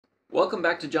Welcome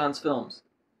back to John's Films.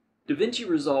 Davinci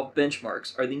Resolve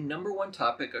benchmarks are the #1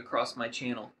 topic across my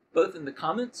channel, both in the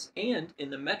comments and in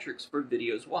the metrics for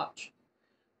videos watched.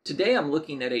 Today I'm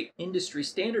looking at an industry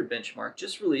standard benchmark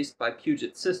just released by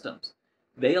Puget Systems.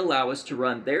 They allow us to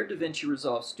run their Davinci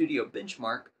Resolve Studio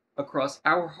benchmark across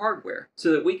our hardware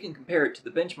so that we can compare it to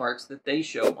the benchmarks that they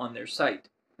show on their site.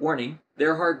 Warning,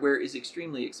 their hardware is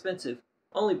extremely expensive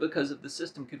only because of the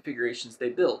system configurations they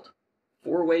build.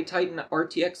 4-way Titan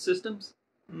RTX systems?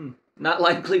 Not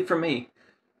likely for me.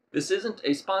 This isn't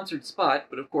a sponsored spot,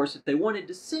 but of course if they wanted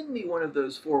to send me one of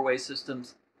those 4-way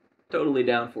systems, totally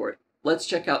down for it. Let's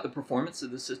check out the performance of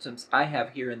the systems I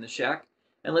have here in the shack,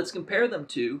 and let's compare them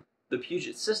to the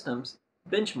Puget Systems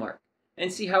benchmark,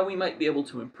 and see how we might be able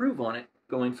to improve on it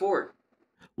going forward.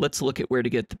 Let's look at where to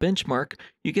get the benchmark.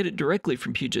 You get it directly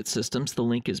from Puget Systems. The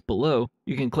link is below.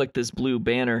 You can click this blue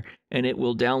banner and it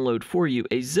will download for you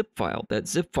a zip file. That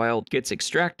zip file gets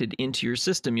extracted into your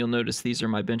system. You'll notice these are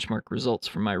my benchmark results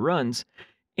from my runs,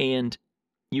 and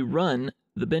you run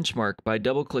the benchmark by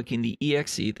double-clicking the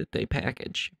exe that they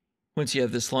package. Once you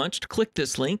have this launched, click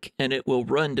this link and it will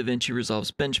run Davinci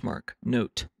Resolve's benchmark.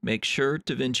 Note, make sure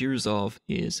Davinci Resolve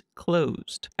is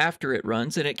closed. After it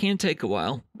runs, and it can take a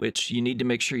while, which you need to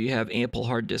make sure you have ample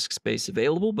hard disk space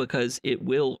available because it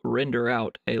will render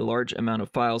out a large amount of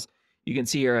files. You can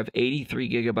see here I have 83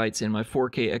 gigabytes in my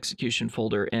 4K execution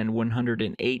folder and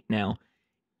 108 now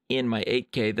in my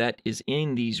 8K. That is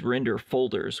in these render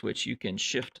folders, which you can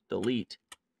shift delete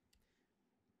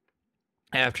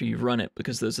after you run it,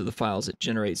 because those are the files it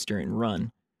generates during run.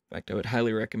 In fact, I would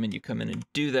highly recommend you come in and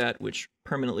do that, which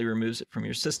permanently removes it from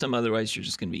your system. Otherwise, you're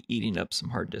just going to be eating up some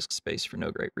hard disk space for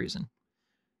no great reason.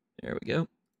 There we go.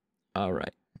 All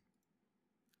right.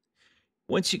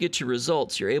 Once you get your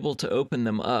results, you're able to open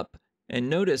them up. And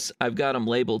notice I've got them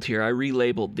labeled here. I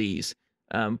relabeled these.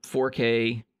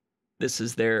 4K, this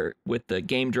is there with the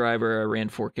game driver. I ran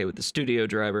 4K with the studio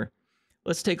driver.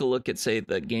 Let's take a look at, say,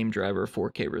 the game driver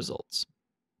 4K results.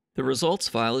 The results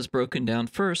file is broken down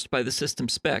first by the system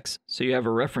specs, so you have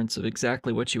a reference of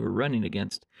exactly what you were running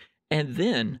against, and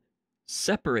then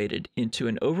separated into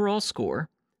an overall score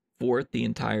for the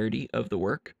entirety of the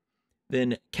work,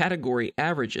 then category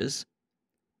averages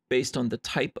based on the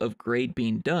type of grade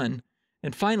being done,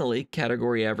 and finally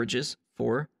category averages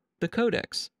for the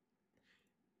codecs.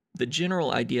 The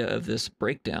general idea of this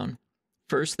breakdown: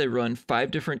 first, they run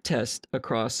 5 different tests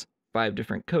across 5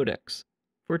 different codecs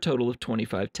for a total of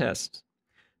 25 tests.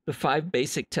 The 5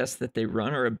 basic tests that they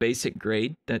run are a basic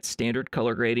grade, that's standard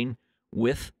color grading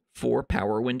with 4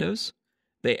 power windows.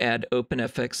 They add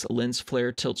OpenFX, lens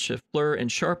flare, tilt shift blur, and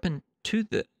sharpen to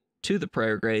the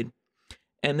prior grade.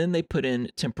 And then they put in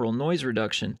temporal noise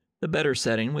reduction, the better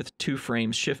setting with 2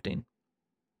 frames shifting.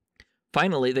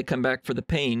 Finally, they come back for the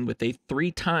pane with a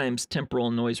 3 times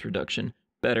temporal noise reduction,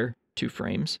 better 2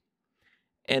 frames.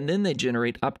 And then they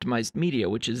generate optimized media,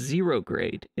 which is 0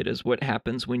 grade. It is what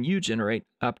happens when you generate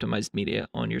optimized media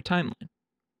on your timeline.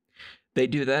 They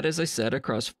do that, as I said,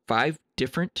 across 5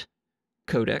 different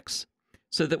codecs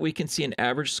so that we can see an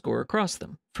average score across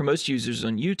them. For most users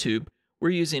on YouTube,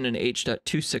 we're using an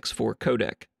H.264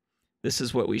 codec. This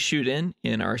is what we shoot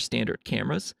in our standard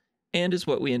cameras, and is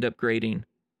what we end up grading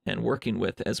and working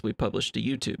with as we publish to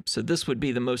YouTube. So this would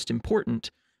be the most important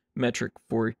metric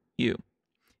for you.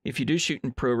 If you do shoot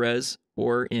in ProRes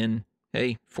or in,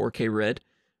 hey, 4K Red,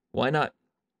 why not?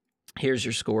 Here's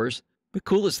your scores. The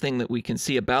coolest thing that we can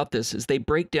see about this is they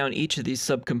break down each of these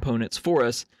subcomponents for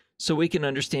us so we can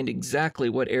understand exactly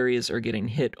what areas are getting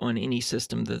hit on any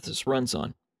system that this runs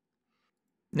on.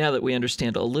 Now that we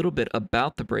understand a little bit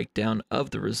about the breakdown of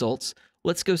the results,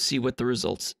 let's go see what the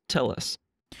results tell us.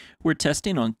 We're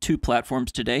testing on 2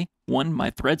 platforms today. One,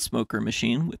 my Threadsmoker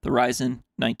machine with the Ryzen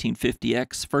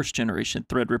 1950X first generation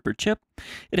Threadripper chip.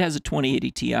 It has a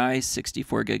 2080 Ti,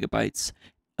 64 gigabytes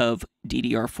of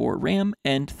DDR4 RAM,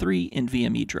 and 3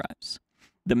 NVMe drives.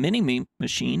 The Mini-Me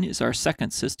machine is our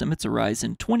second system. It's a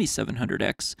Ryzen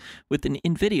 2700X with an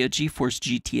NVIDIA GeForce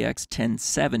GTX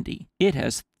 1070. It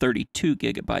has 32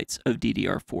 gigabytes of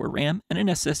DDR4 RAM and an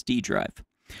SSD drive.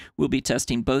 We'll be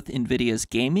testing both NVIDIA's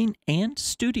gaming and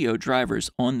studio drivers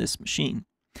on this machine.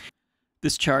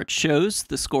 This chart shows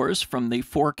the scores from the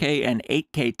 4K and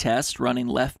 8K tests running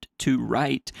left to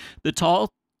right. The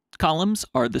tall columns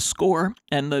are the score,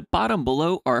 and the bottom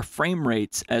below are frame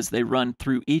rates as they run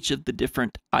through each of the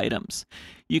different items.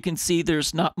 You can see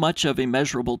there's not much of a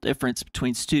measurable difference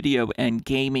between studio and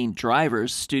gaming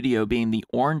drivers, studio being the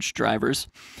orange drivers.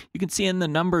 You can see in the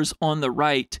numbers on the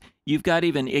right, you've got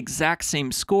even exact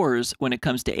same scores when it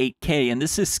comes to 8K, and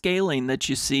this is scaling that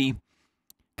you see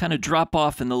kind of drop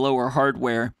off in the lower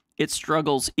hardware it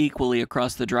struggles equally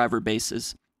across the driver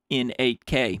bases in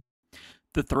 8K.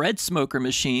 The Thread Smoker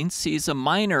machine sees a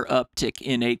minor uptick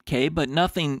in 8K, but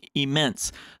nothing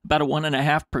immense, about a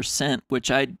 1.5%,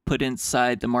 which I'd put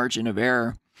inside the margin of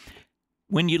error.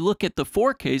 When you look at the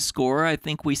 4K score, I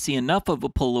think we see enough of a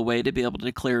pull away to be able to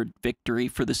declare victory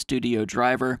for the studio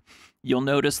driver. You'll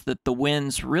notice that the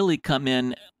wins really come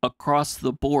in across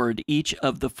the board, each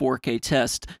of the 4K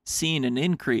tests seeing an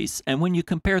increase. And when you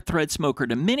compare Threadsmoker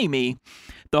to Mini-Me,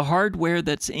 the hardware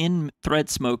that's in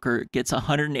Threadsmoker gets a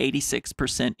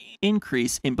 186%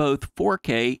 increase in both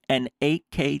 4K and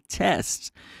 8K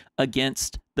tests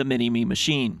against the Mini-Me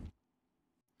machine.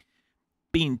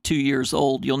 Being 2 years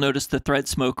old, you'll notice the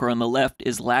Threadsmoker on the left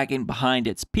is lagging behind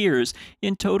its peers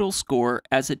in total score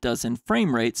as it does in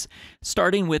frame rates,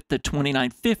 starting with the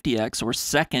 2950X or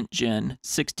second gen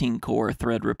 16-core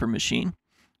Threadripper machine.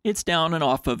 It's down and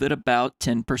off of it about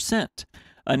 10%.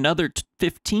 Another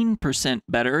 15%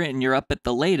 better, and you're up at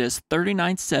the latest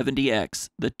 3970X,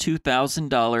 the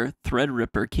 $2,000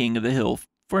 Threadripper King of the Hill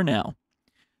for now.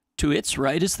 To its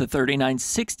right is the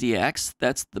 3960X,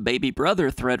 that's the baby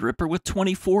brother Threadripper with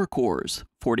 24 cores,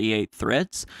 48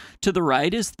 threads. To the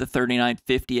right is the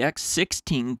 3950X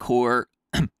 16-core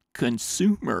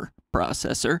consumer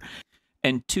processor.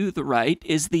 And to the right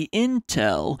is the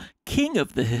Intel King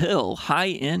of the Hill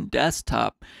high-end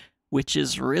desktop, which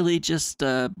is really just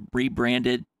a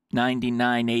rebranded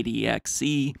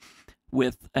 9980XE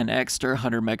with an extra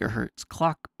 100 megahertz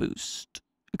clock boost.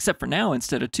 Except for now,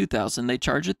 instead of $2,000, they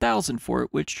charge $1,000 for it,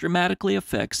 which dramatically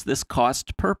affects this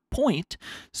cost per point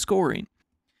scoring.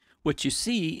 What you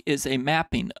see is a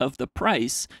mapping of the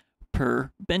price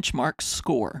per benchmark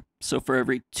score. So for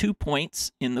every 2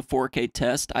 points in the 4K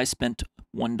test, I spent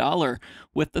 $1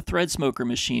 with the Threadsmoker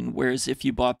machine, whereas if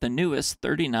you bought the newest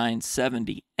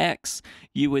 3970X,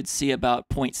 you would see about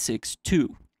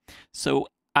 0.62. So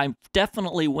I'm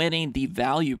definitely winning the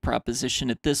value proposition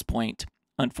at this point.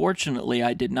 Unfortunately,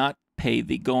 I did not pay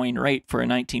the going rate for a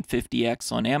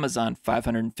 1950X on Amazon,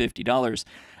 $550.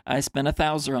 I spent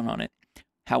 $1,000 on it.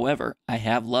 However, I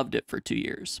have loved it for 2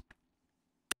 years.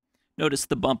 Notice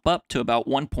the bump up to about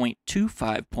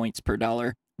 1.25 points per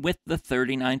dollar with the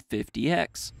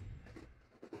 3950X.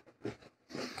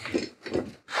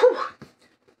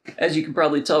 As you can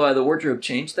probably tell by the wardrobe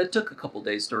change, that took a couple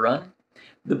days to run.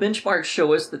 The benchmarks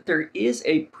show us that there is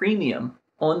a premium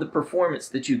on the performance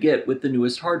that you get with the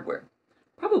newest hardware.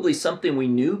 Probably something we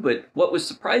knew, but what was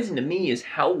surprising to me is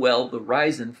how well the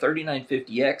Ryzen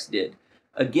 3950X did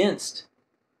against,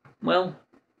 well,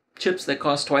 chips that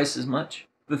cost twice as much.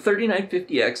 The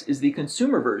 3950X is the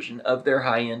consumer version of their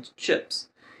high-end chips.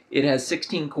 It has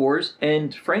 16 cores,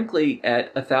 and frankly,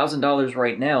 at $1,000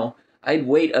 right now, I'd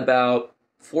wait about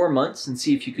 4 months and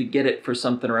see if you could get it for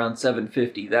something around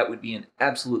 $750. That would be an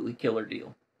absolutely killer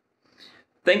deal.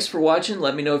 Thanks for watching.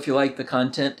 Let me know if you like the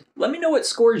content. Let me know what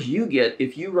scores you get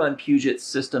if you run Puget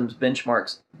Systems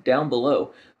benchmarks down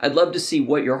below. I'd love to see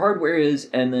what your hardware is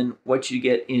and then what you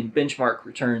get in benchmark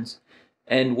returns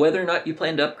and whether or not you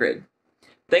plan to upgrade.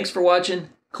 Thanks for watching.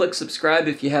 Click subscribe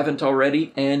if you haven't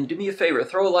already, and do me a favor,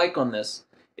 throw a like on this.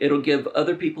 It'll give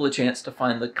other people a chance to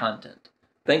find the content.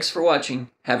 Thanks for watching.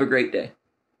 Have a great day.